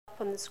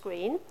up on the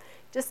screen,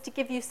 just to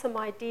give you some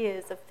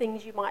ideas of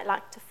things you might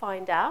like to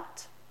find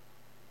out.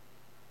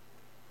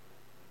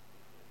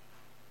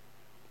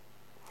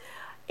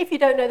 If you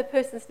don't know the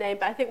person's name,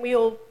 but I think we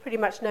all pretty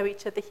much know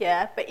each other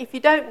here, but if you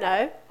don't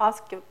know,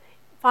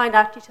 find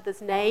out each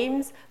other's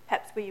names,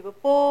 perhaps where you were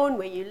born,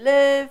 where you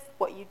live,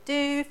 what you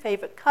do,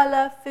 favourite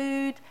colour,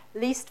 food,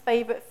 least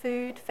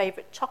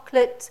favourite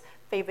chocolate,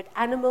 favourite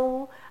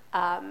animal,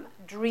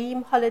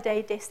 dream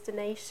holiday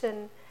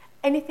destination,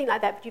 anything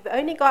like that. But you've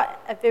only got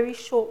a very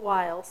short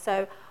while,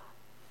 so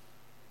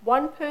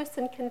one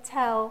person can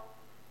tell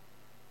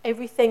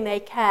everything they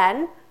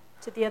can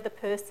to the other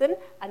person,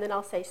 and then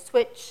I'll say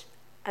switch,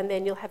 and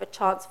then you'll have a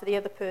chance for the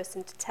other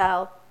person to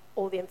tell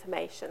all the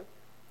information.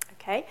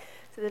 Okay?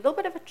 So there's a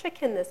little bit of a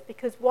trick in this,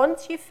 because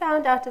once you've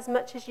found out as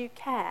much as you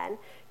can,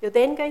 you're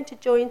then going to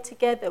join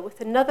together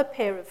with another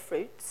pair of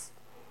fruits.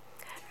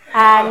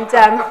 And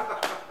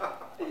Not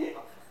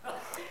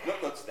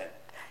nuts then.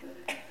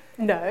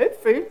 no,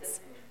 fruits.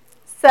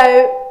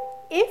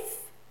 So if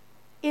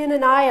Ian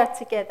and I are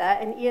together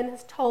and Ian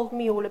has told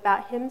me all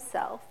about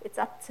himself, it's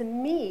up to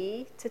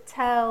me to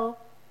tell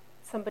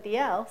somebody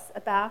else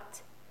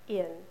about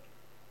Ian.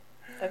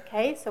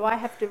 Okay, so I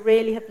have to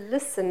really have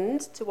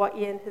listened to what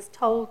Ian has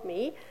told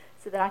me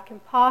so that I can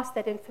pass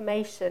that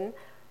information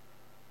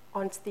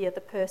on to the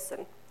other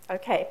person.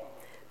 Okay,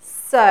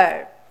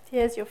 so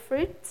here's your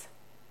fruit.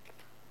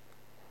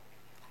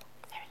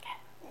 There we go.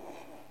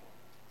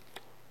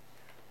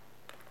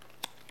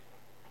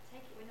 I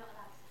take it we're not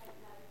allowed to take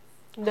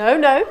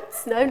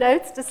notes. No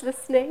notes, just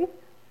listening.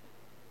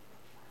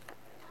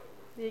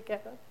 There you go.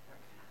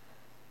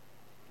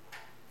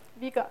 Have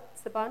you got,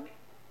 Saban?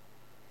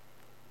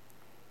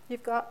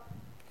 You've got?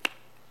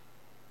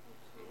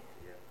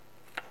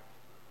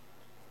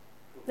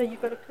 No,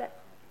 you've got to play.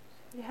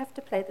 You have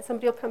to play.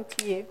 Somebody will come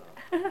to you.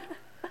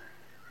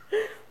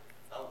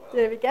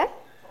 There we go.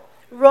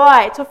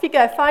 Right, off you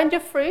go. Find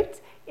your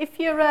fruit. If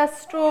you're a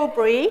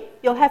strawberry,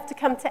 you'll have to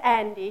come to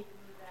Andy.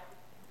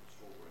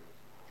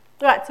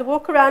 Right, so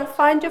walk around,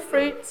 find your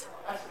fruit.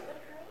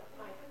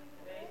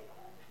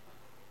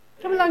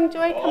 Come along,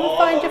 Joy, come and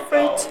find your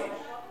fruit.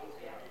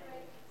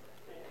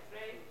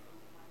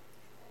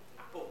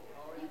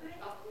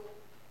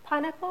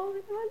 Pineapple,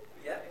 anyone?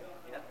 Yeah.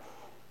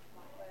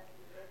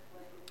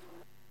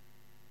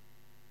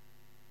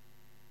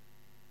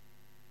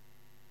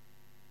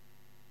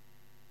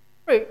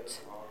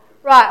 Fruit.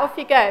 Right, off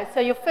you go. So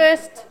your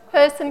first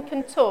person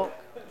can talk.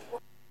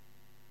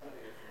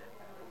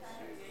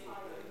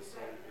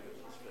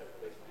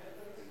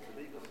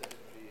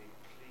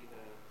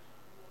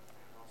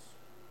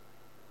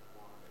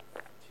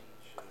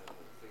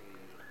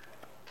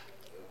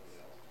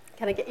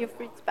 Can I get your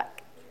fruits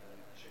back?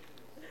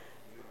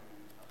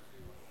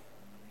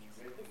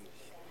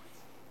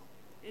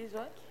 Is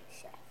what?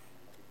 Chef.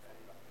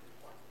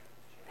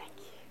 Thank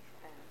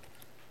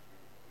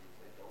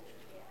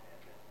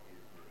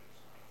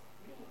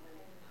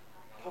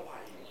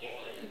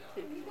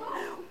you.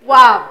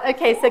 Wow.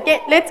 Okay, so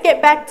let's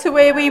get back to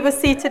where we were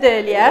seated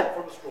earlier.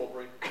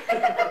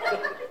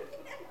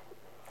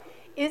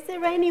 Is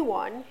there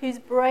anyone who's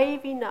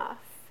brave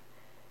enough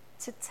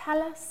to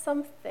tell us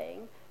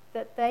something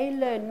that they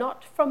learn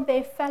not from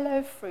their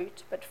fellow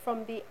fruit, but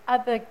from the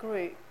other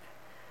group?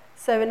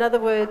 So in other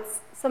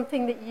words,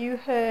 something that you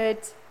heard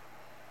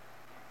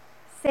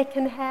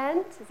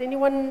secondhand. Is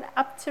anyone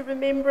up to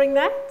remembering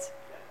that?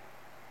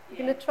 You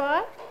going to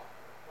try?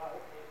 Well, it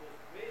was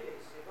really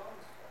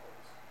Sigon's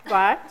fault.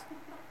 Right. But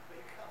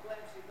you can't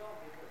blame Sigon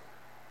because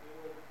we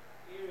were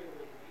earring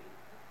leading.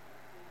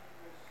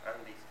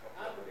 Andy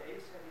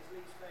said his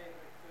least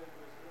favourite food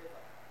was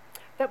liver.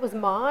 That was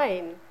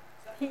mine.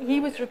 He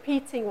was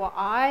repeating what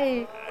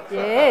I...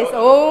 Yes.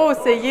 Oh,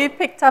 so you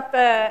picked up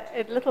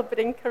a little bit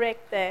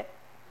incorrect there.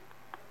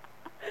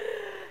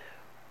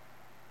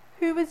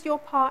 Who was your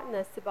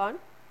partner, Siobhan?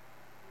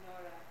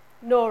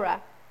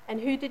 Nora. And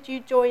who did you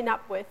join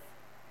up with?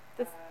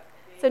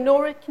 So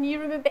Nora, can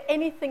you remember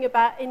anything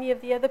about any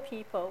of the other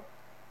people?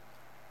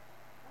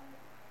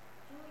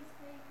 Joy's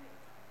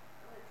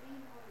favourite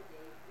dream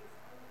holiday is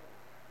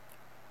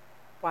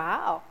Holland.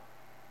 Wow.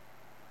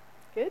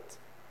 Good.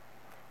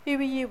 Who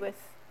were you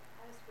with?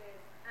 I was with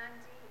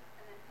Andy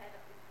and then paired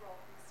up with Rob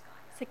and Sky.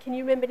 So can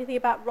you remember anything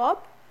about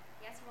Rob?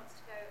 Yes, he wants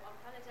to go on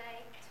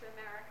holiday to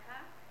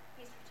America.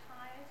 He's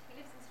retired. He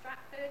lives in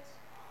Stratford.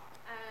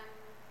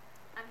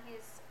 And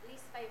his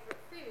least favourite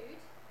food...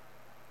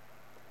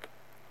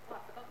 Oh,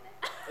 I've forgotten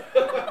it.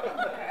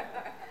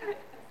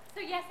 So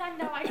yes and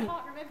no, I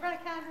can't remember. I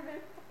can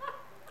remember.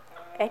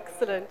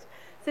 Excellent.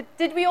 So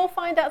did we all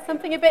find out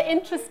something a bit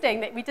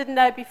interesting that we didn't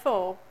know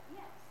before?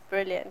 Yes.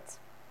 Brilliant.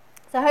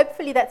 So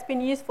hopefully that's been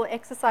useful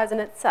exercise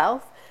in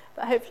itself,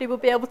 but hopefully we'll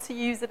be able to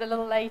use it a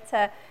little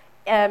later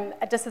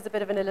just as a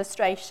bit of an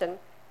illustration.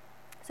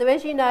 So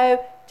as you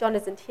know, John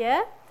isn't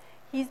here.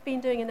 He's been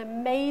doing an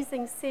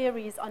amazing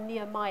series on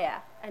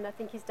Nehemiah, and I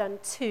think he's done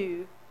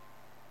 2.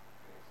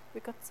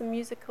 We've got some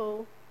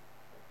musical...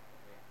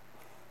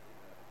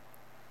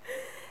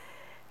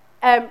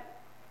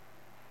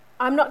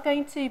 I'm not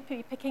going to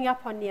be picking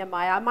up on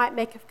Nehemiah. I might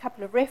make a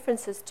couple of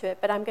references to it,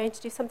 but I'm going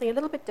to do something a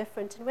little bit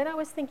different. And when I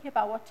was thinking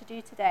about what to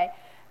do today,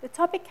 the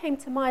topic came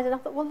to mind, and I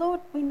thought, well,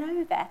 Lord, we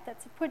know that.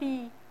 That's a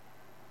pretty,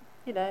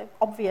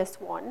 obvious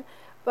one.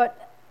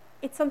 But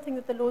it's something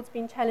that the Lord's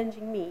been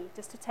challenging me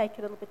just to take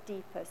a little bit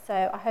deeper.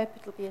 So I hope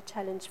it'll be a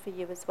challenge for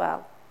you as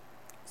well.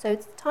 So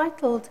it's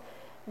titled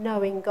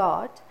Knowing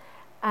God,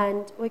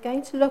 and we're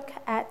going to look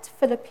at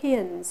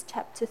Philippians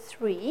chapter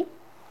 3,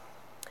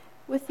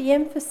 with the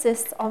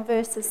emphasis on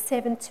verses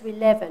 7 to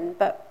 11,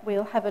 but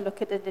we'll have a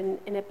look at it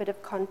in a bit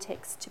of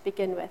context to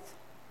begin with.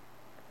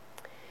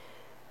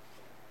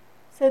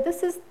 So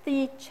this is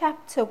the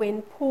chapter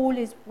when Paul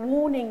is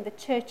warning the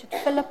church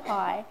at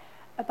Philippi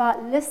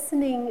about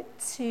listening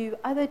to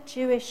other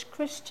Jewish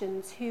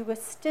Christians who were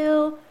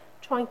still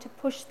trying to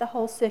push the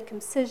whole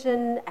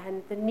circumcision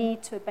and the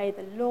need to obey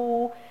the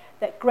law,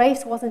 that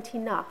grace wasn't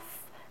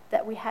enough,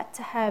 that we had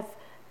to have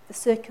the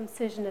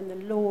circumcision and the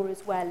law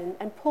as well.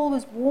 And Paul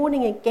was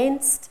warning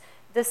against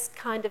this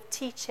kind of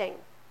teaching.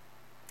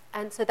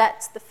 And so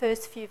that's the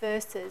first few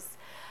verses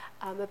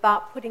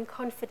about putting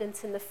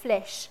confidence in the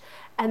flesh.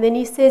 And then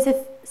he says,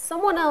 if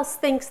someone else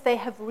thinks they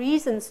have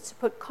reasons to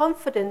put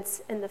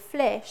confidence in the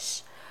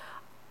flesh,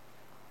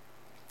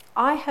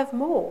 I have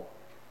more.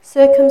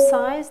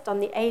 Circumcised on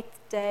the 8th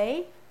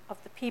day of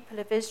the people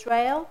of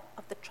Israel,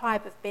 of the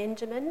tribe of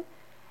Benjamin,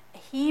 a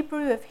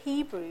Hebrew of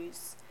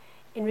Hebrews,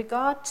 in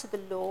regard to the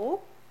law,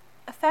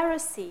 a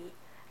Pharisee,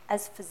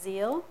 as for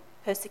zeal,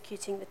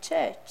 persecuting the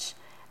church,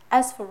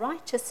 as for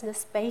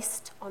righteousness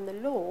based on the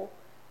law,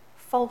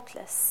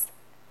 faultless.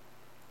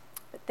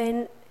 But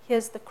then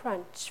here's the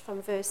crunch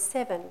from verse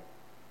 7.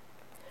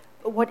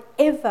 But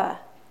whatever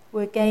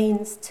were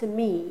gains to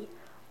me,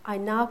 I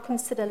now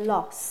consider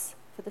loss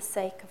for the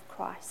sake of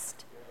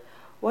Christ.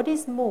 What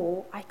is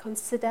more, I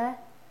consider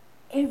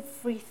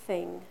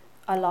everything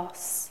a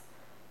loss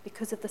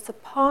because of the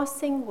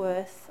surpassing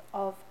worth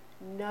of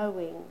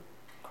knowing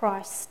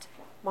Christ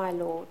my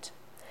Lord,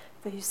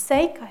 for whose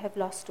sake I have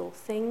lost all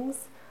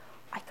things.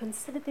 I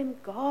consider them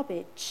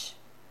garbage,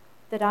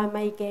 that I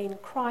may gain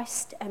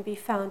Christ and be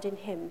found in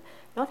him,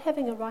 not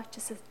having a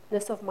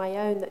righteousness of my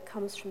own that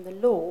comes from the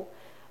law,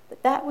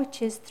 but that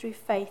which is through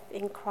faith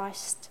in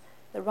Christ,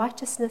 the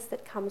righteousness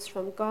that comes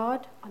from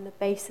God on the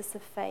basis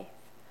of faith.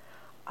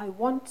 I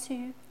want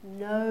to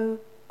know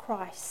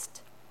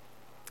Christ.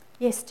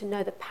 Yes, to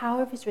know the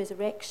power of his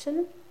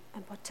resurrection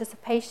and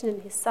participation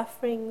in his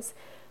sufferings,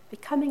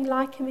 becoming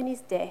like him in his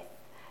death,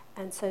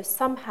 and so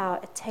somehow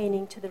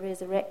attaining to the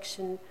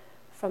resurrection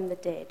from the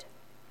dead.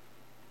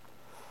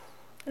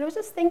 And I was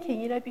just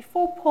thinking,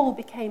 before Paul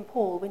became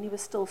Paul, when he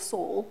was still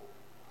Saul,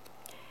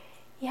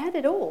 he had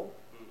it all.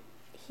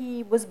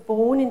 He was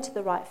born into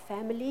the right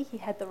family, he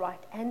had the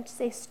right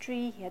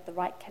ancestry, he had the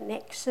right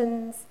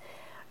connections,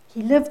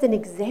 he lived an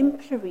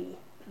exemplary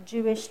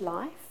Jewish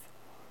life.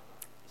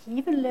 He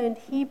even learned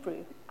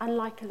Hebrew,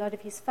 unlike a lot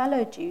of his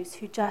fellow Jews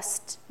who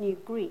just knew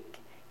Greek.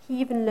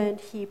 He even learned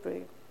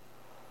Hebrew.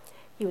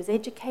 He was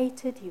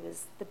educated, he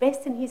was the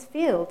best in his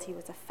field. He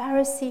was a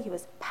Pharisee, he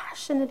was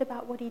passionate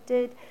about what he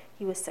did.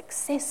 He was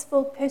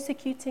successful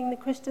persecuting the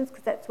Christians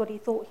because that's what he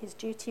thought his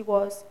duty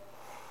was.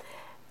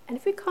 And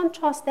if we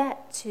contrast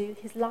that to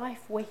his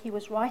life where he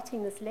was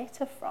writing this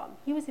letter from,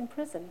 he was in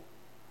prison.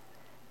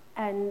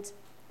 And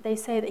they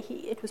say that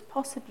it was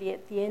possibly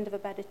at the end of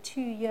about a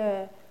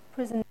 2-year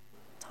prison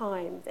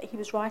time that he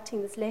was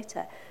writing this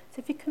letter. So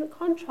if you can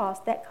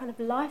contrast that kind of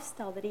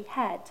lifestyle that he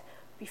had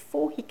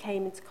before he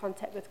came into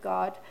contact with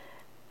God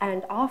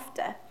and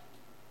after,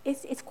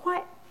 it's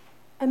quite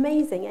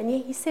amazing. And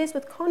yet he says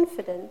with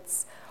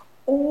confidence,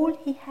 all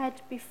he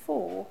had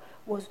before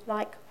was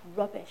like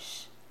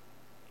rubbish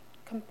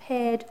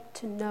compared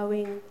to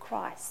knowing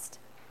Christ.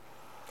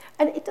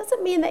 And it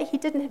doesn't mean that he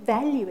didn't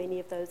value any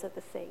of those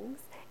other things.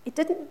 It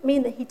didn't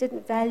mean that he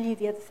didn't value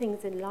the other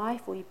things in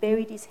life, or he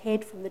buried his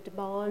head from the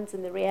demands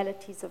and the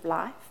realities of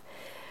life.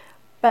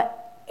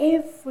 But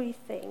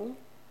everything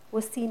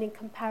was seen in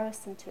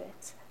comparison to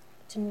it,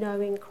 to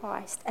knowing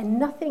Christ. And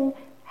nothing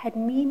had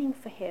meaning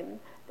for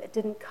him that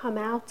didn't come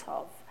out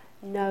of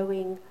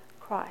knowing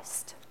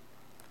Christ.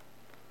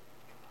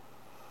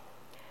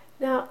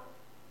 Now,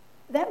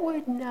 that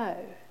word know,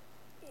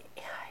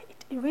 it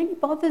really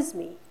bothers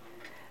me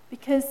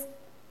because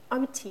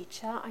I'm a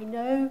teacher. I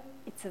know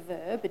it's a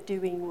verb, a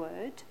doing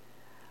word,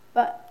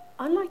 but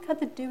unlike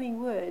other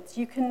doing words,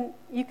 you can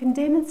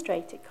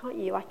demonstrate it, can't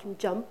you? I can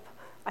jump,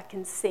 I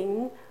can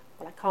sing.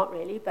 Well, I can't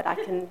really, but I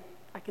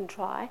can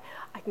try.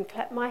 I can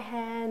clap my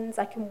hands,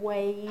 I can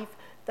wave.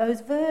 Those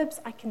verbs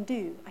I can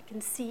do. I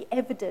can see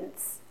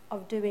evidence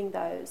of doing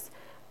those.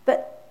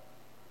 But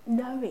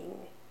knowing.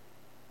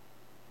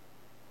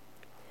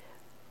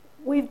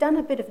 We've done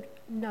a bit of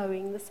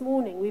knowing this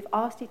morning. We've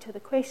asked each other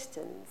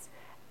questions,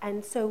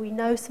 and so we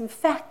know some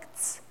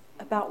facts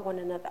about one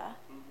another.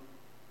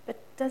 But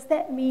does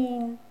that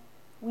mean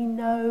we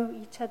know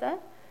each other?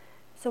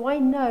 So I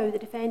know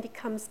that if Andy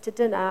comes to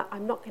dinner,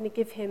 I'm not going to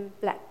give him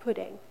black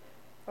pudding,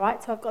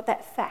 right? So I've got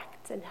that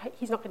fact, and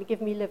he's not going to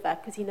give me liver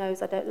because he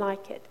knows I don't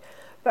like it.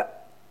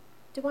 But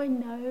do I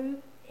know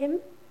him?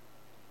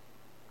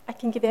 I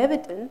can give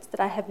evidence that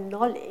I have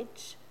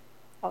knowledge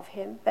of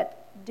him,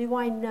 but do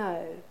I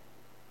know?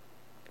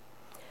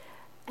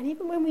 And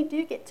even when we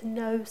do get to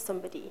know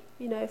somebody,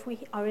 if we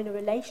are in a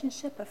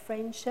relationship, a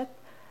friendship,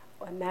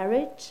 or a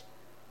marriage,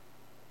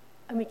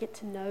 and we get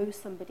to know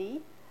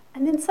somebody,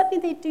 and then suddenly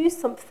they do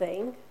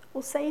something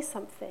or say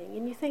something,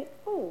 and you think,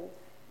 oh,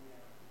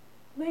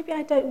 maybe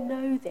I don't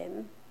know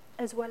them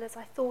as well as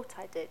I thought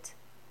I did.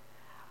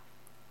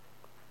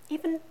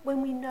 Even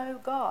when we know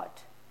God,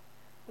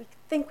 we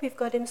think we've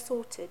got him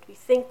sorted. We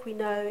think we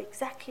know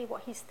exactly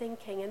what he's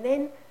thinking, and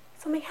then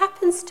something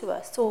happens to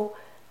us or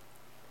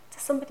to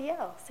somebody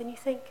else, and you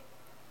think,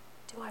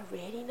 do I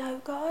really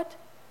know God?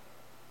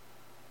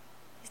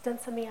 He's done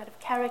something out of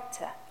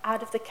character,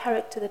 out of the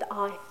character that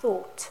I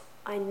thought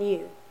I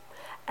knew.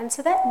 And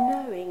so that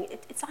knowing,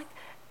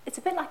 it's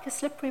a bit like a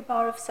slippery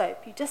bar of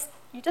soap. You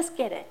just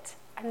get it,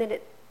 and then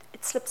it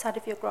slips out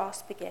of your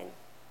grasp again.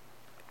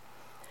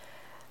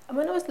 And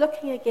when I was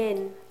looking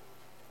again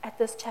at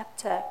this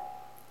chapter,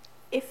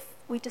 if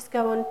we just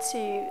go on to,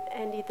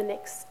 Andy, the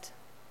next.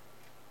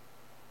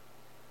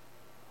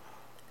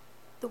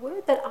 The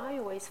word that I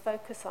always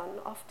focus on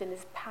often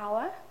is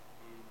power.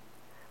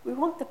 We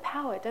want the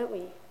power, don't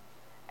we?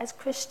 As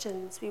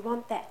Christians, we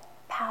want that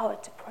power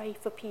to pray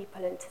for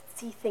people and to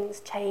see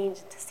things change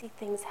and to see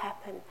things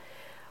happen.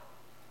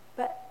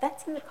 But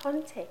that's in the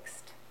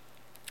context.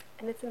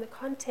 And it's in the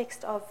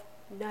context of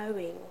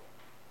knowing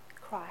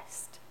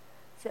Christ.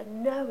 So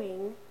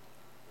knowing,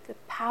 the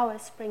power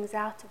springs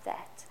out of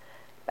that.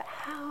 But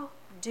how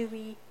do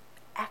we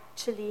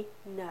actually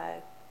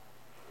know?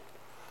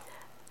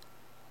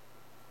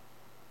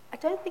 I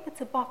don't think it's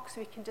a box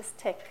we can just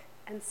tick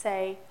and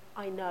say,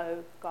 I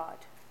know God.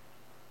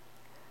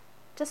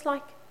 Just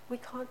like we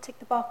can't tick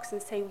the box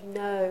and say we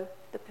know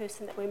the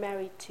person that we're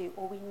married to,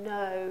 or we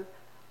know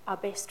our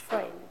best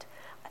friend.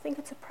 I think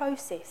it's a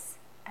process,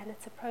 and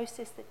it's a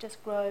process that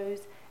just grows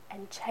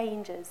and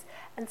changes.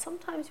 And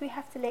sometimes we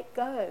have to let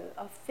go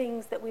of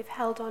things that we've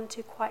held on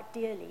to quite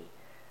dearly.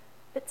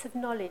 Bits of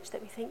knowledge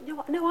that we think,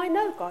 no, I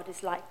know God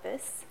is like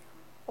this,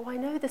 or I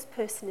know this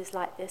person is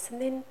like this,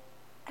 and then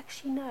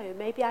actually no,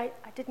 maybe I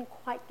didn't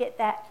quite get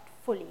that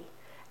fully.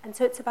 And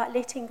so it's about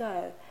letting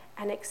go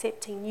and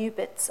accepting new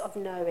bits of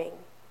knowing.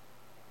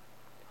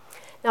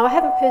 Now, I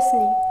haven't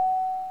personally...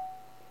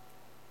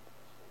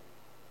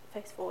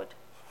 Face forward.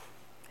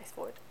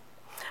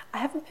 I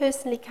haven't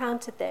personally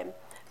counted them,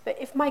 but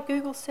if my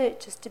Google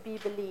search is to be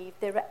believed,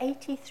 there are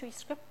 83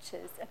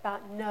 scriptures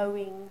about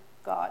knowing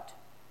God.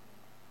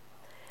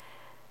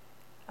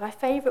 My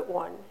favourite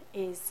one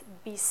is,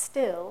 be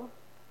still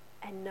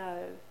and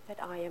know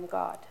that I am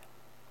God.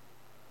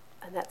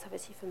 And that's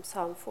obviously from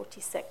Psalm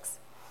 46.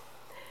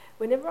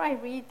 Whenever I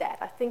read that,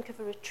 I think of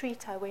a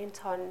retreat I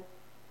went on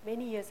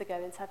many years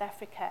ago in South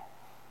Africa.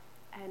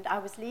 And I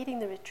was leading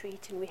the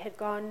retreat, and we had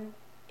gone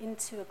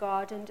into a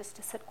garden just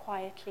to sit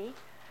quietly.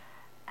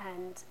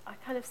 And I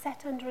kind of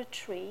sat under a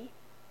tree.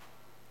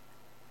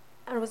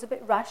 And I was a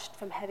bit rushed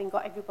from having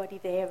got everybody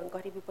there and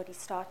got everybody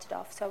started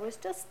off. So I was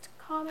just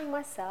calming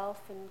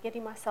myself and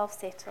getting myself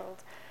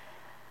settled.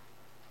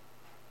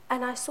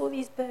 And I saw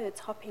these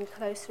birds hopping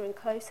closer and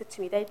closer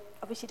to me. They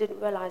obviously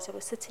didn't realize I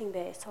was sitting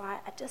there, so I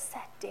just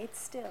sat dead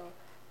still.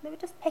 And they were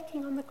just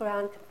pecking on the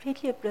ground,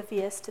 completely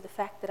oblivious to the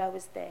fact that I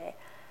was there.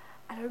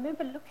 And I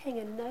remember looking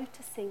and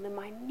noticing the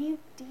minute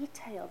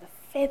detail, the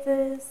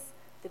feathers,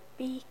 the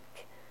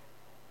beak,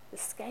 the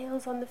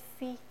scales on the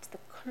feet, the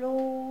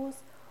claws.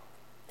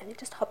 And it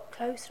just hopped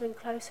closer and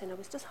closer, and I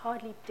was just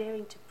hardly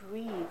daring to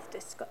breathe.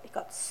 It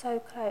got so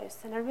close.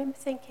 And I remember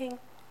thinking,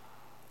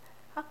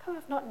 how come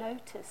I've not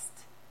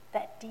noticed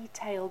that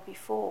detail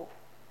before?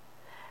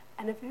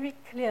 And a very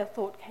clear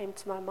thought came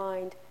to my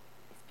mind.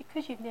 It's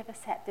because you've never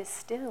sat this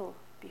still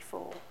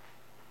before.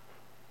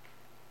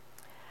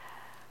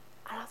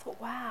 And I thought,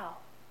 wow,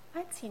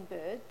 I'd seen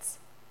birds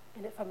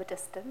from a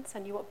distance. I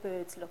knew what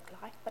birds looked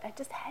like, but I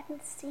just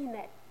hadn't seen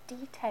that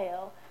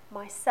detail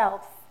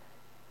myself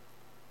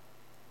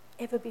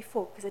ever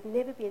before, because I'd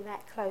never been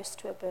that close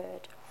to a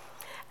bird.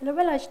 And I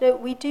realized,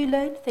 we do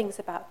learn things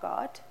about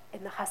God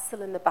in the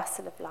hustle and the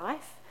bustle of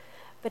life.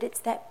 But it's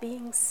that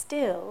being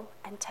still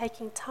and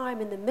taking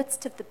time in the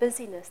midst of the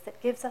busyness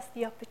that gives us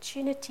the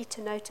opportunity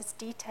to notice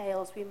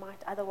details we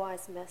might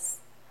otherwise miss.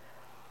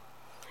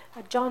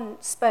 John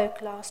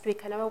spoke last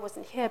week. I know I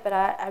wasn't here, but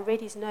I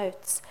read his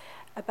notes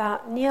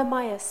about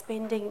Nehemiah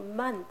spending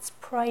months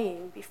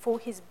praying before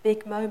his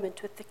big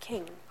moment with the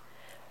king.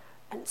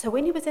 And so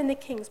when he was in the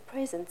king's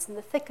presence, in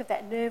the thick of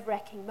that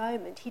nerve-wracking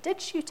moment, he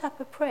did shoot up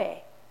a prayer.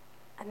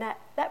 And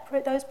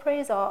those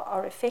prayers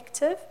are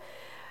effective.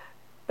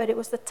 But it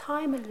was the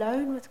time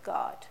alone with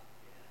God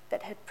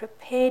that had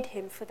prepared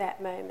him for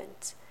that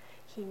moment.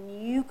 He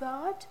knew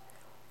God,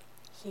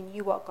 he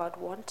knew what God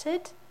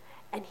wanted,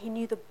 and he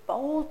knew the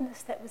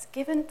boldness that was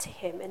given to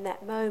him in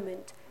that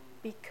moment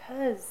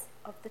because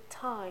of the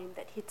time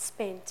that he'd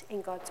spent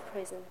in God's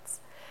presence.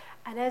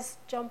 And as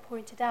John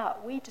pointed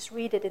out, we just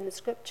read it in the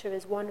scripture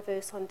as one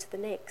verse on to the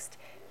next.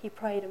 He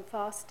prayed and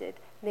fasted.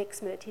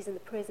 Next minute, he's in the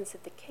presence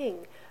of the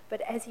king.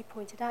 But as he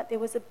pointed out, there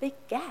was a big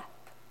gap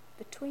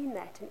between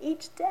that. And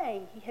each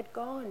day, he had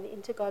gone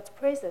into God's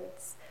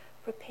presence,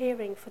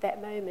 preparing for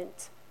that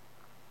moment.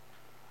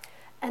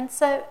 And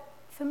so,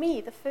 for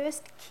me, the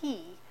first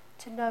key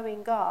to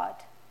knowing God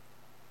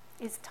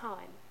is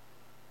time.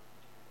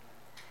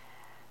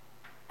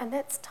 And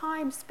that's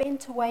time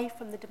spent away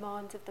from the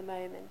demands of the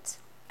moment.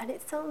 And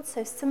it sounds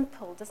so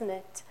simple, doesn't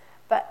it?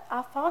 But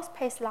our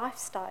fast-paced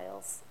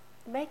lifestyles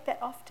make that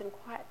often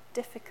quite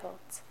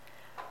difficult.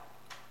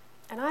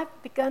 And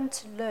I've begun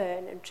to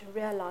learn and to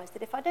realize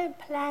that if I don't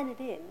plan it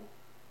in,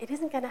 it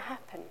isn't going to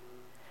happen.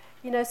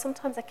 You know,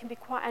 sometimes I can be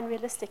quite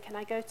unrealistic and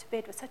I go to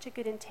bed with such a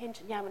good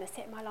intention. Yeah, I'm going to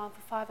set my alarm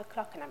for 5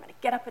 o'clock and I'm going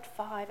to get up at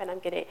 5 and I'm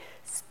going to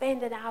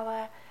spend an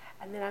hour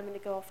and then I'm going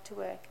to go off to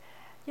work.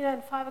 You know,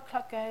 and 5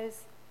 o'clock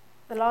goes,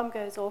 the alarm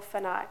goes off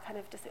and I kind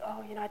of just think,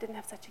 oh, you know, I didn't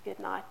have such a good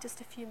night, just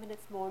a few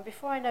minutes more. And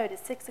before I know it,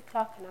 it's 6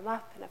 o'clock and I'm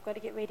up and I've got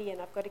to get ready and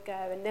I've got to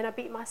go. And then I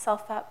beat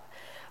myself up.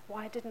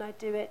 Why didn't I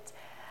do it?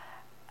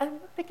 And I'm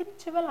beginning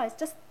to realize,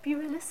 just be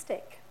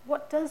realistic.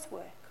 What does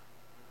work?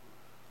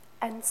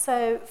 And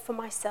so for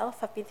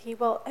myself, I've been thinking,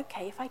 well,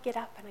 okay, if I get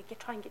up and I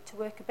try and get to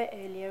work a bit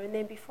earlier, and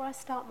then before I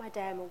start my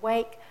day, I'm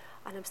awake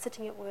and I'm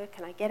sitting at work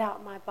and I get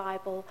out my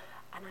Bible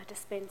and I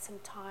just spend some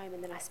time,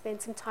 and then I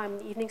spend some time in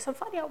the evening. So I'm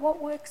finding out what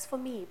works for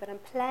me, but I'm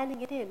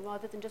planning it in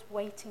rather than just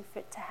waiting for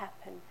it to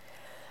happen.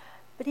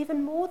 But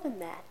even more than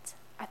that,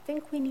 I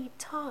think we need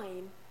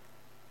time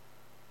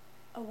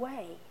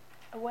away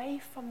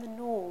from the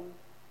norm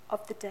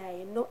of the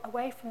day, and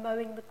away from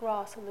mowing the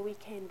grass on the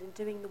weekend and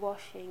doing the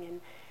washing, and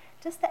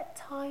just that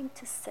time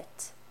to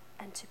sit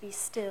and to be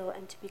still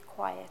and to be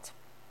quiet.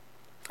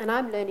 And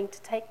I'm learning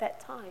to take that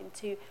time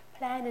to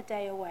plan a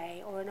day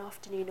away or an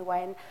afternoon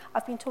away. And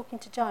I've been talking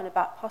to John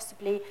about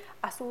possibly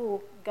us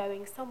all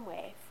going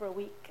somewhere for a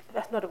week,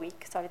 not a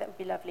week, sorry, that would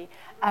be lovely,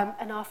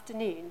 an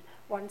afternoon,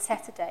 one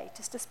Saturday,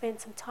 just to spend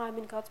some time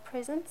in God's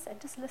presence and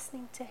just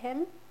listening to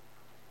him.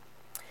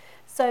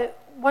 So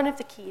one of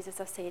the keys, as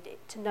I said,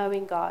 to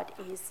knowing God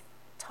is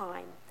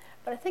time.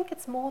 But I think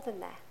it's more than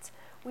that.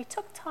 We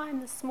took time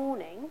this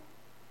morning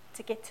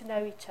to get to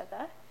know each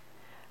other,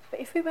 but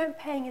if we weren't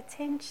paying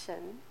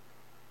attention,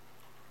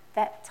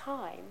 that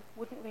time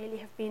wouldn't really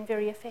have been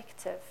very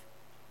effective.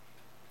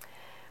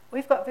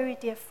 We've got very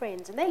dear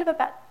friends, and they live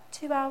about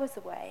 2 hours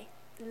away.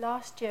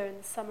 Last year in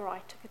the summer, I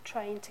took a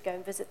train to go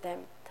and visit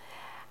them.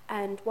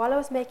 And while I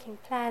was making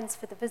plans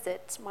for the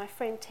visit, my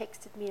friend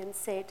texted me and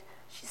said,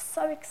 she's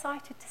so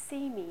excited to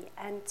see me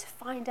and to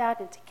find out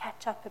and to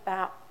catch up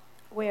about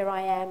where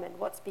I am and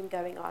what's been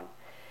going on.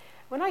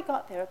 When I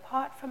got there,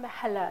 apart from a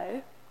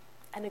hello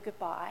and a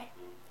goodbye,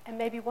 and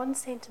maybe one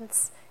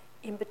sentence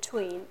in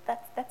between,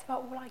 that's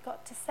about all I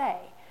got to say.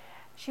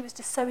 She was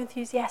just so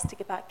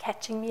enthusiastic about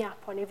catching me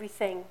up on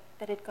everything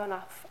that had gone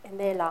off in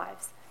their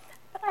lives.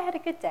 But I had a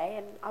good day,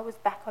 and I was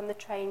back on the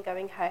train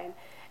going home,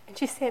 and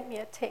she sent me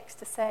a text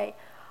to say,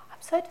 I'm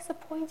so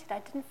disappointed I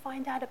didn't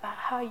find out about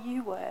how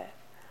you were.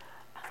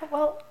 I thought,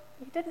 well,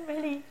 you didn't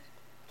really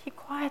keep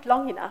quiet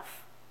long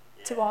enough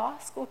to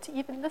ask or to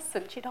even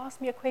listen. She'd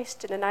ask me a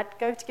question, and I'd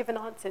go to give an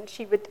answer, and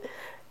she would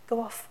go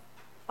off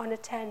on a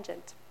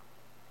tangent.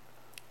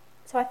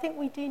 So I think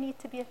we do need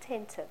to be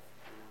attentive.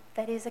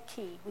 That is a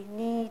key. We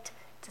need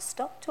to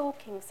stop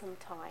talking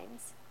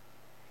sometimes,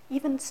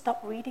 even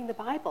stop reading the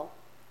Bible.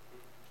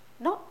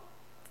 Not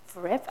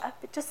forever,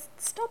 but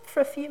just stop for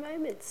a few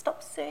moments.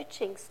 Stop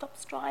searching, stop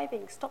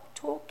striving, stop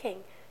talking.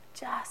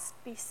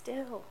 Just be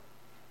still.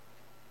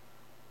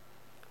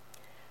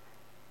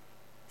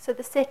 So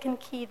the second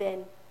key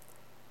then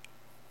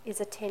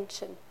is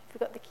attention. If we've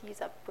got the keys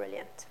up,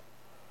 brilliant.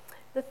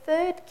 The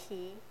third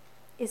key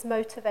is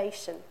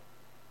motivation.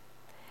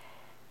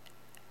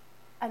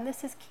 And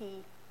this is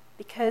key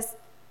because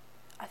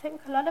I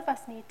think a lot of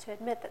us need to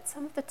admit that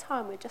some of the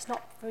time we're just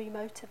not very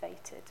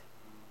motivated.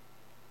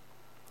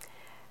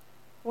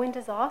 When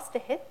disaster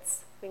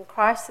hits, when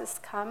crisis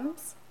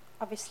comes,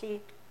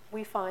 obviously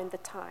we find the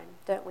time,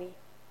 don't we?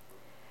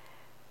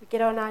 We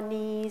get on our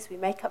knees, we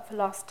make up for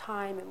lost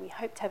time, and we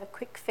hope to have a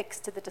quick fix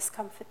to the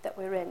discomfort that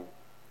we're in.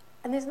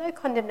 And there's no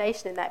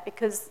condemnation in that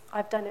because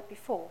I've done it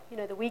before. You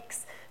know, the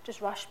weeks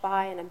just rush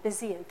by and I'm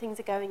busy and things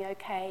are going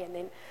okay, and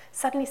then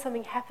suddenly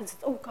something happens.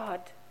 Oh God,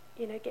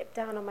 you know, get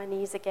down on my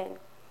knees again.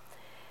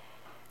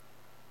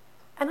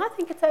 And I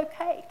think it's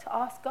okay to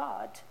ask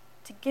God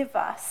to give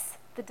us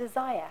the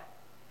desire.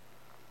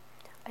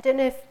 I don't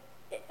know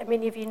if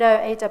many of you know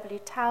A.W.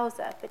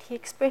 Tozer, but he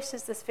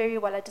expresses this very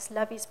well. I just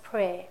love his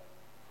prayer.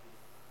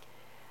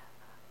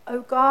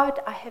 O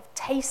God, I have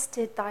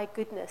tasted thy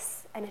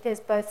goodness, and it has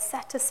both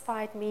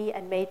satisfied me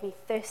and made me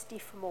thirsty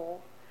for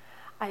more.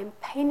 I am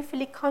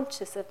painfully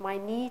conscious of my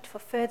need for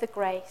further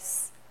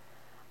grace.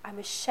 I'm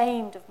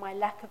ashamed of my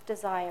lack of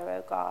desire,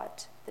 O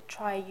God, the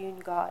triune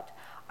God.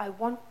 I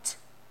want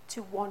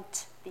to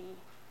want thee.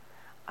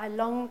 I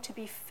long to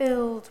be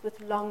filled with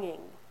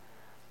longing.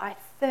 I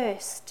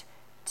thirst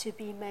to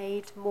be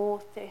made more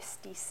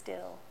thirsty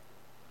still.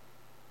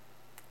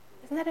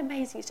 Isn't that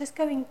amazing? It's just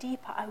going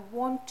deeper. I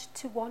want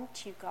to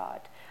want you,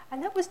 God.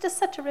 And that was just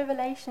such a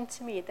revelation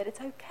to me that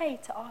it's okay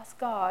to ask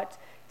God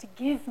to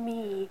give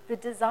me the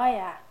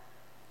desire.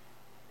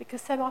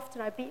 Because so often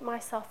I beat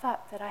myself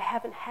up that I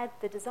haven't had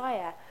the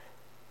desire.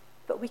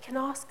 But we can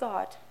ask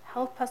God,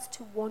 help us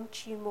to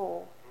want you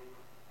more.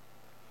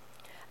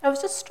 I was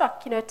just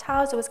struck,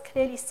 Towser was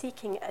clearly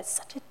seeking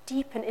such a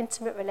deep and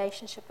intimate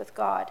relationship with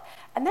God.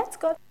 And that's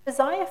God's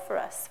desire for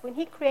us. When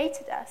he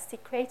created us, he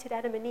created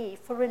Adam and Eve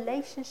for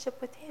relationship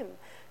with him,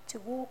 to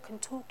walk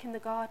and talk in the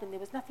garden. There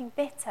was nothing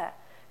better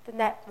than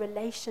that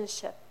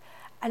relationship.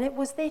 And it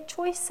was their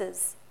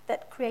choices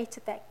that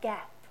created that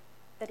gap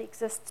that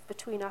exists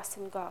between us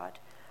and God.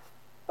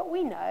 But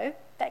we know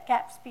that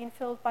gap's been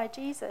filled by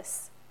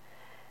Jesus.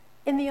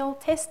 In the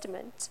Old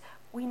Testament,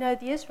 we know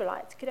the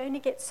Israelites could only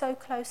get so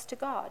close to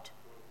God.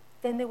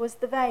 Then there was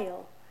the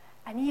veil.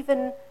 And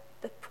even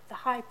the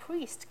high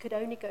priest could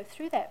only go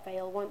through that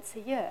veil once a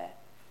year.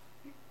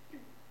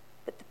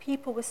 But the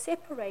people were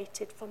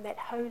separated from that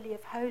Holy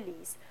of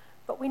Holies.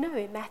 But we know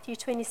in Matthew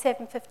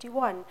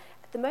 27:51,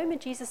 at the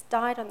moment Jesus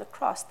died on the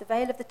cross, the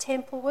veil of the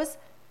temple was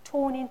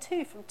torn in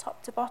two from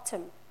top to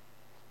bottom.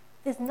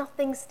 There's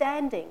nothing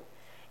standing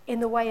in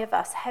the way of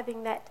us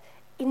having that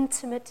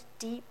intimate,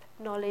 deep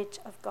knowledge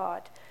of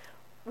God.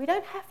 We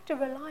don't have to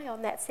rely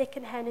on that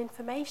second-hand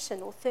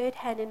information or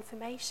third-hand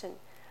information.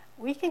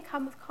 We can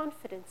come with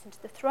confidence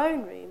into the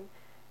throne room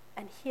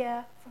and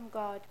hear from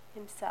God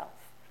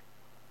himself.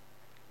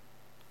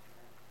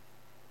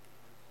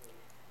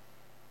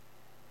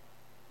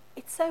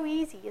 It's so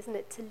easy, isn't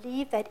it, to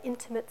leave that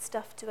intimate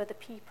stuff to other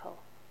people.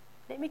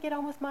 Let me get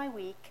on with my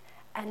week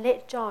and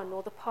let John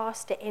or the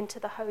pastor enter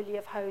the Holy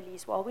of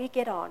Holies while we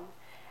get on,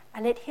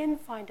 and let him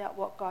find out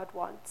what God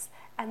wants,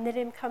 and let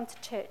him come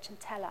to church and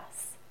tell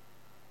us.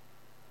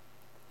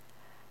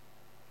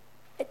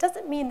 It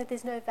doesn't mean that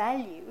there's no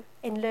value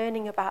in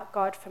learning about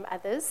God from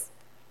others.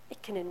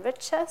 It can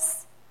enrich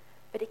us,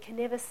 but it can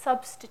never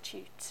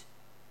substitute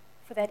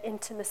for that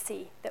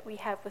intimacy that we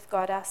have with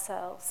God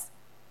ourselves.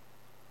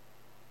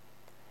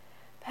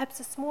 Perhaps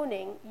this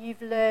morning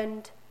you've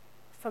learned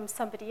from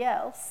somebody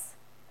else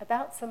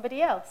about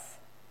somebody else.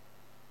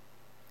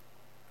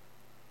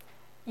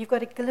 You've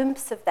got a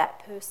glimpse of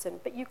that person,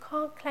 but you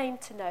can't claim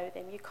to know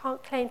them. You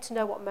can't claim to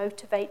know what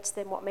motivates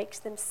them, what makes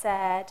them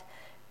sad.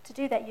 To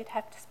do that, you'd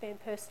have to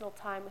spend personal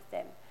time with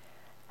them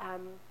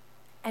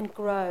and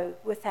grow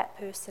with that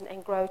person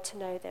and grow to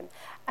know them.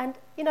 And,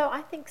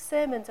 I think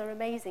sermons are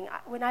amazing.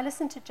 When I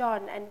listen to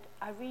John and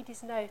I read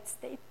his notes,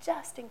 they're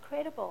just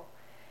incredible.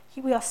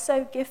 We are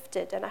so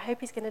gifted, and I hope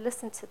he's going to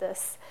listen to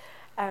this.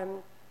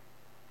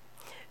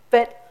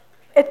 But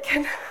it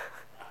can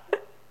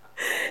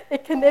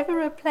it can never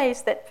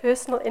replace that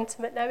personal,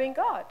 intimate knowing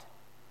God.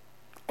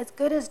 As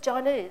good as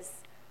John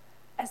is,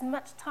 as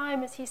much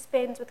time as he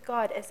spends with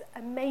God, as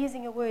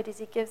amazing a word as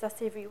he gives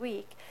us every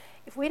week,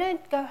 if we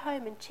don't go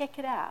home and check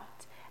it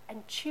out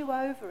and chew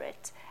over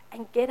it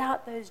and get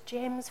out those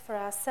gems for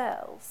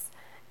ourselves,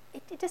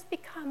 it just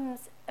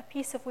becomes a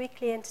piece of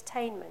weekly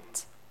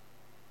entertainment.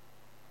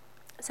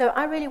 So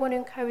I really want to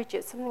encourage you.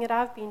 It's something that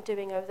I've been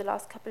doing over the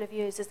last couple of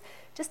years, is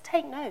just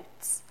take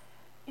notes.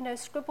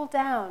 Scribble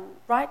down,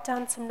 write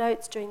down some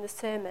notes during the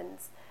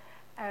sermons.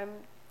 Go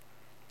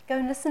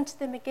and listen to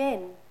them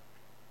again.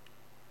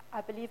 I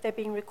believe they're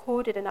being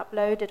recorded and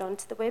uploaded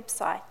onto the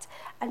website.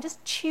 And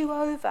just chew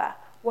over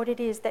what it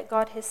is that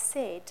God has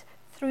said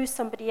through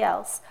somebody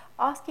else,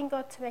 asking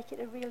God to make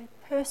it a really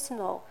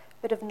personal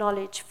bit of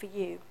knowledge for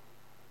you.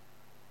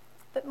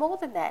 But more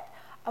than that,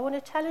 I want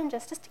to challenge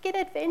us just to get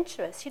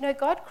adventurous.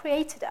 God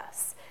created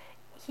us.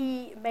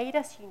 He made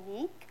us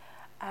unique.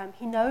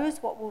 He knows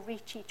what will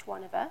reach each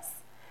one of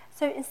us.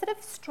 So instead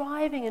of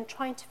striving and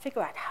trying to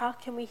figure out how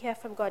can we hear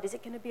from God, is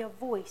it going to be a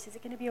voice? Is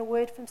it going to be a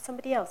word from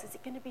somebody else? Is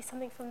it going to be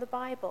something from the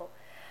Bible?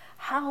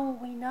 How will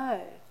we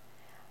know?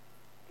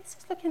 Let's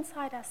just look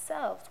inside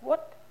ourselves.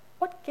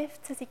 What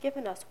gifts has he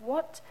given us?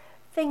 What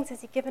things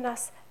has he given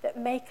us that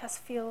make us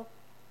feel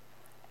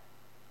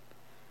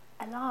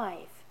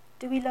alive?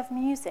 Do we love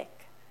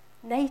music,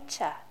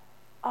 nature,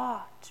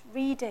 art,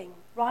 reading,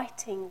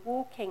 writing,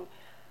 walking?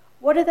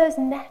 What are those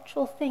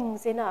natural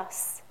things in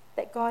us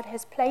that God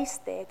has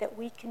placed there that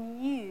we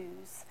can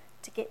use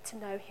to get to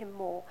know him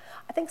more?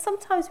 I think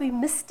sometimes we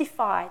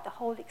mystify the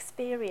whole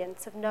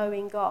experience of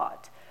knowing God,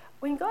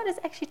 when God is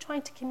actually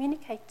trying to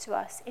communicate to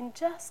us in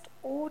just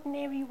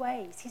ordinary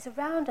ways. He's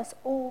around us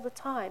all the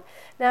time.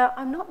 Now,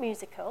 I'm not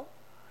musical,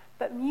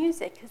 but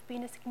music has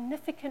been a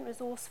significant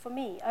resource for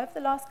me over the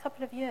last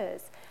couple of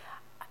years.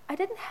 I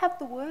didn't have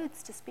the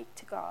words to speak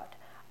to God.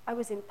 I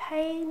was in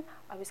pain,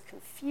 I was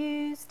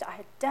confused, I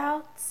had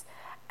doubts,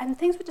 and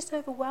things were just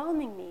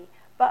overwhelming me.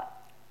 But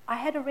I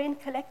had a Ren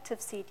Collective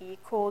CD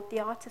called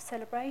The Art of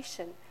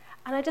Celebration,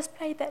 and I just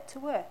played that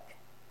to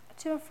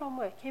and from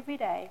work every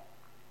day.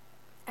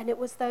 And it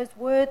was those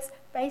words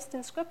based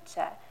in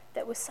Scripture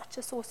that was such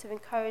a source of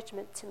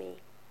encouragement to me.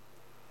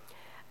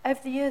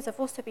 Over the years, I've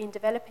also been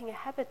developing a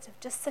habit of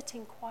just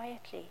sitting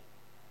quietly,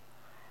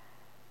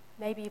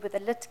 maybe with a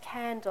lit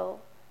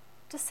candle,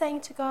 just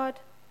saying to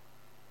God,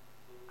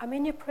 I'm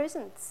in your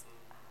presence.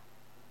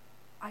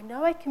 I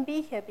know I can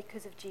be here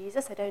because of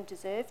Jesus. I don't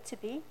deserve to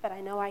be, but I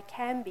know I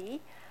can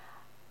be.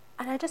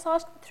 And I just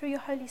ask that through your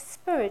Holy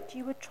Spirit,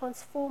 you would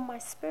transform my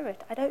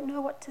spirit. I don't know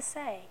what to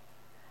say.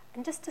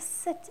 And just to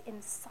sit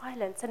in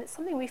silence. And it's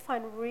something we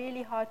find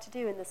really hard to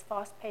do in this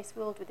fast-paced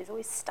world where there's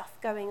always stuff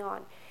going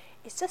on.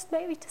 It's just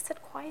maybe to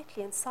sit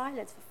quietly in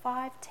silence for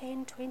 5,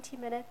 10, 20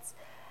 minutes,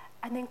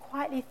 and then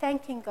quietly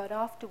thanking God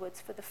afterwards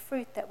for the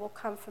fruit that will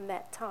come from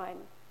that time.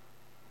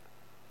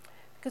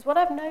 Because what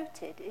I've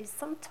noted is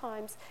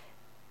sometimes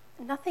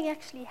nothing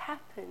actually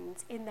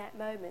happens in that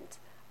moment.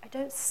 I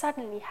don't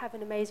suddenly have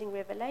an amazing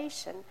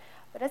revelation,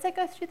 but as I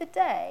go through the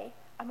day,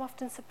 I'm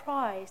often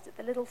surprised at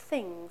the little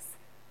things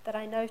that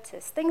I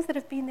notice, things that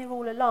have been there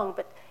all along,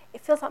 but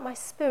it feels like my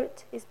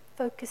spirit is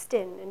focused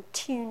in and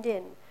tuned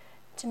in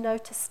to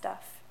notice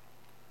stuff.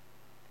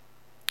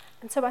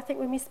 And so I think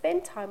when we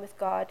spend time with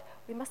God,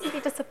 we mustn't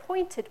be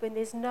disappointed when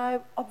there's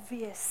no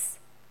obvious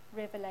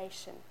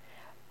revelation,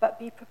 but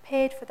be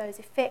prepared for those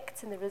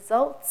effects and the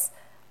results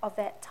of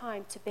that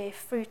time to bear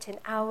fruit in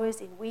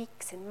hours, in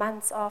weeks, in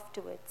months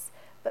afterwards,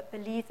 but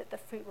believe that the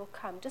fruit will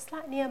come, just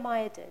like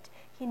Nehemiah did.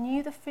 He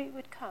knew the fruit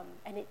would come,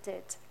 and it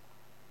did.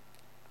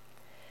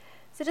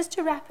 So just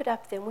to wrap it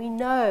up then, we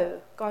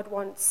know God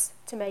wants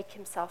to make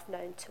himself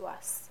known to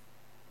us.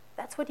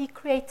 That's what he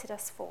created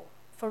us for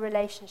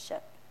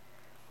relationship.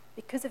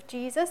 Because of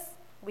Jesus,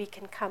 we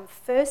can come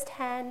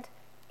firsthand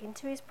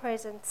into his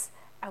presence,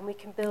 and we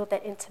can build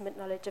that intimate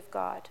knowledge of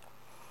God.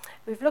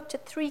 We've looked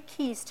at 3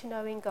 keys to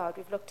knowing God.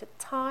 We've looked at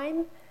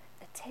time,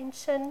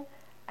 attention,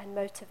 and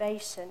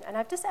motivation. And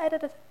I've just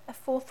added a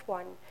 4th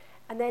one,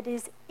 and that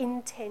is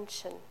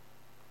intention.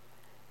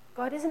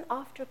 God isn't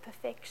after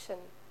perfection.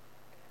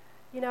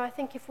 You know, I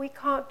think if we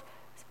can't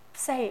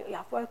say,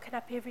 I've woken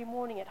up every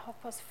morning at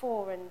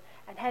 4:30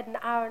 and had an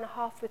hour and a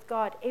half with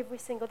God every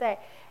single day,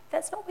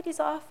 that's not what he's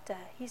after.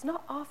 He's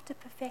not after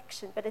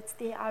perfection, but it's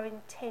our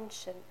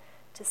intention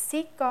to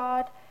seek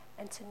God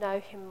and to know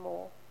him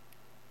more.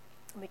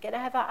 And we're going to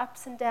have our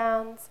ups and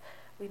downs.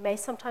 We may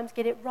sometimes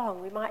get it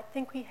wrong. We might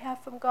think we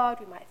have from God.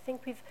 We might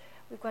think we've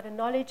got a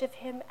knowledge of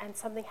him, and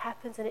something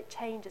happens and it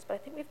changes. But I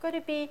think we've got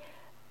to be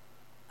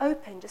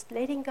open, just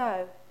letting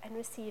go and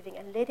receiving,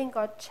 and letting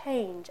God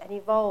change and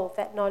evolve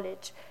that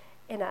knowledge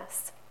in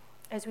us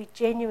as we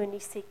genuinely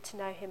seek to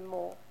know him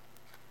more.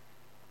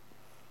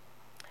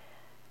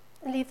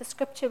 I'll leave the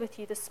scripture with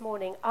you this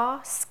morning.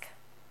 Ask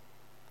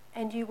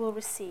and you will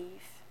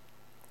receive.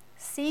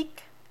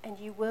 Seek and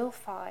you will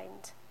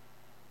find.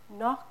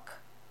 Knock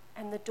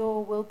and the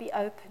door will be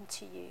open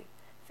to you.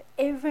 For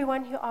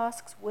everyone who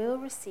asks will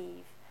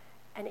receive,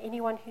 and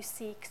anyone who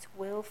seeks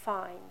will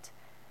find,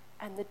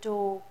 and the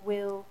door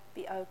will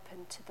be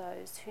open to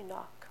those who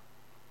knock.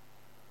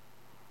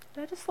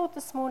 And I just thought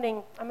this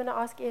morning, I'm going to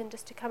ask Ian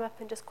just to come up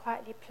and just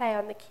quietly play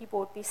on the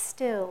keyboard, Be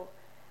Still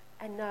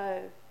and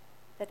Know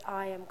that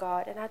I am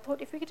God. And I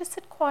thought if we could just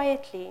sit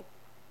quietly,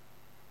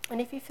 and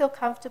if you feel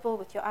comfortable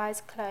with your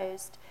eyes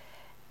closed,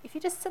 if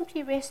you just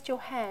simply rest your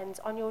hands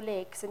on your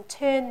legs and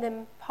turn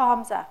them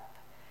palms up,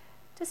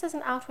 just as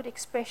an outward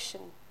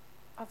expression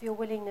of your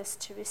willingness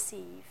to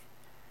receive.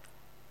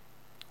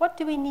 What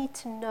do we need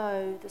to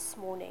know this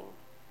morning?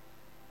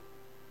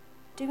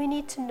 Do we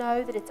need to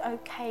know that it's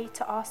okay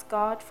to ask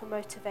God for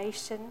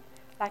motivation,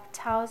 like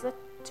Towser,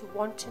 to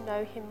want to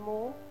know him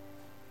more?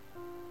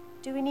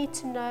 Do we need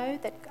to know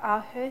that our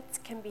hurts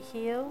can be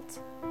healed?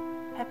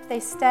 Perhaps they're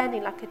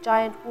standing like a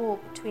giant wall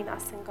between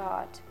us and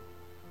God.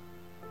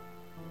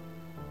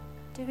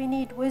 Do we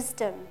need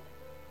wisdom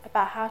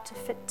about how to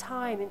fit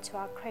time into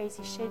our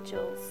crazy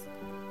schedules?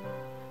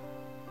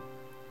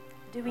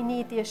 Do we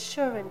need the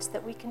assurance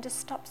that we can just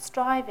stop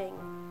striving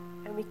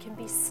and we can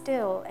be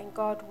still and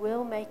God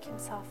will make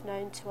himself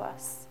known to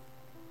us?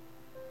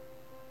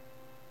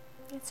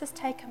 Let's just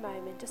take a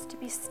moment just to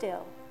be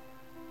still.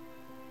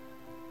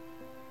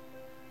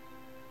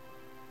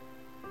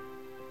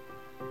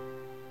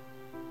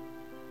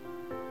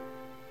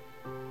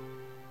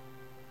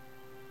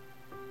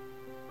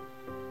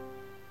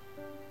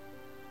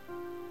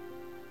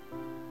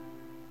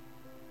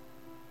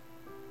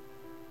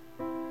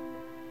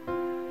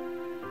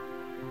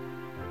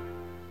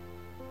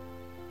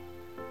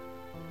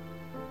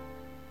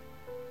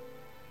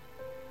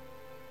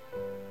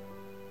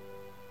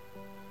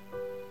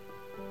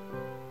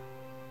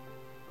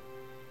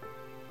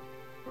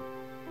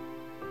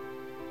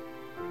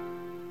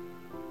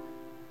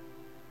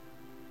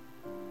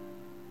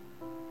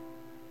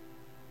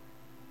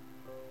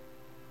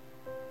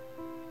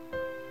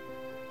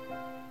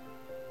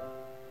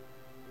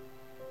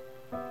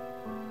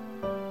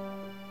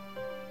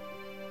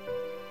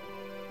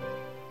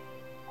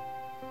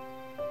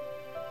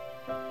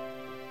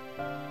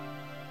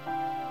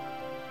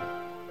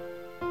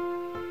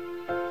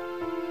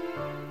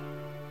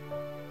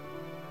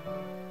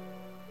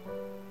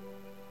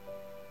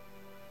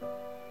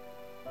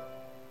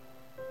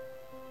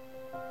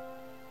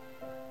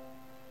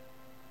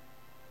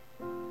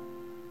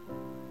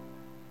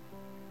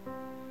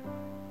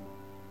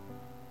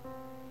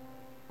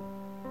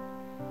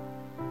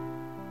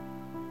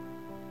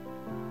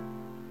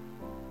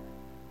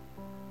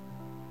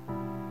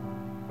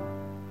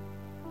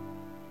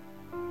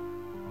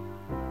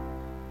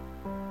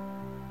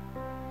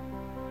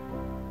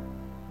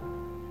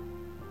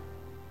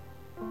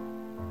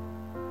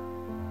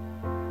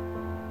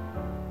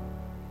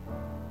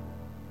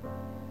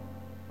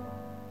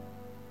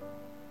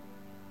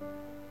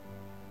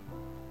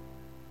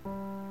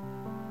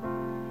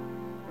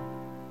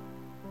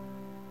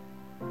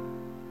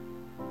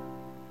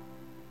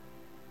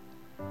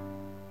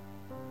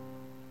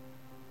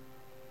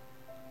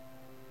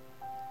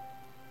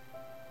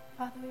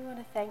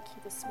 thank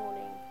you this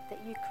morning that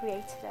you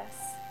created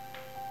us.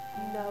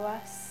 You know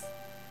us.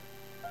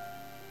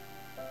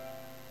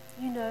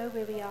 You know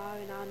where we are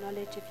in our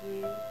knowledge of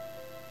you.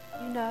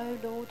 You know,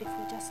 Lord, if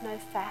we just know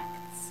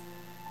facts,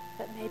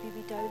 but maybe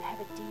we don't have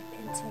a deep,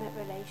 intimate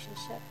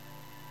relationship.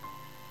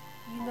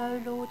 You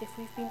know, Lord, if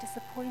we've been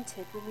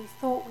disappointed when we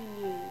thought we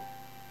knew,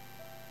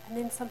 and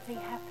then something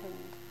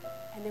happened,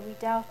 and then we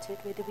doubted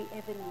whether we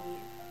ever knew.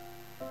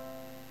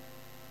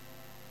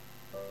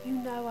 You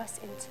know us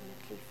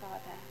intimately,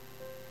 Father,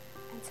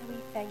 and so we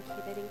thank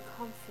you that in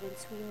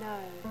confidence we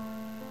know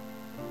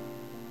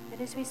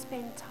that as we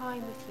spend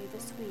time with you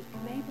this week,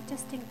 maybe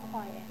just in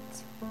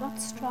quiet,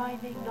 not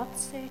striving, not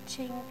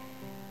searching,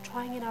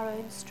 trying in our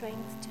own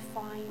strength to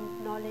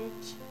find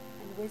knowledge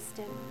and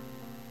wisdom,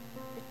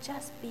 but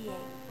just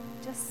being,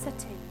 just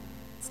sitting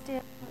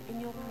still in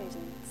your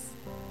presence.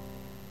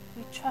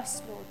 We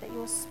trust, Lord, that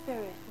your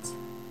Spirit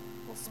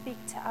will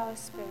speak to our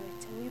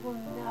spirit, and we will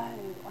know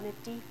on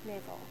a deep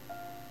level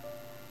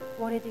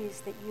what it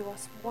is that you are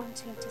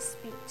wanting to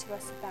speak to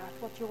us about,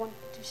 what you want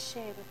to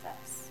share with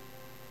us.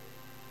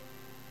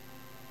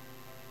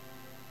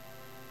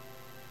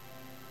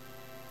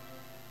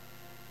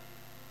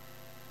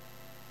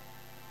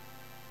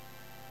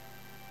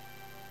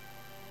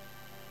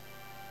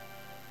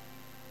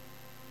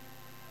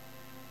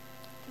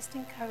 Just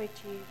encourage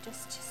you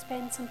just to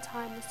spend some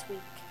time this week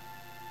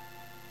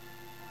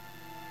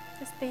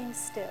just being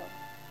still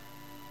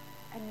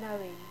and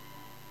knowing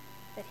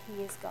that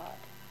he is God.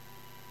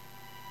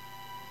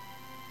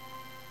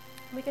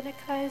 And we're going to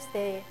close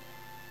there,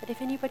 but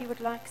if anybody would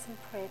like some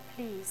prayer,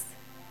 please,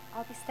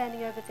 I'll be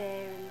standing over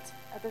there and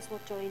others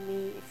will join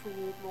me if we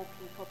need more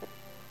people, but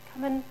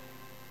come and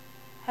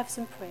have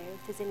some prayer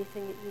if there's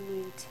anything that you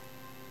need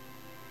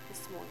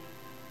this morning.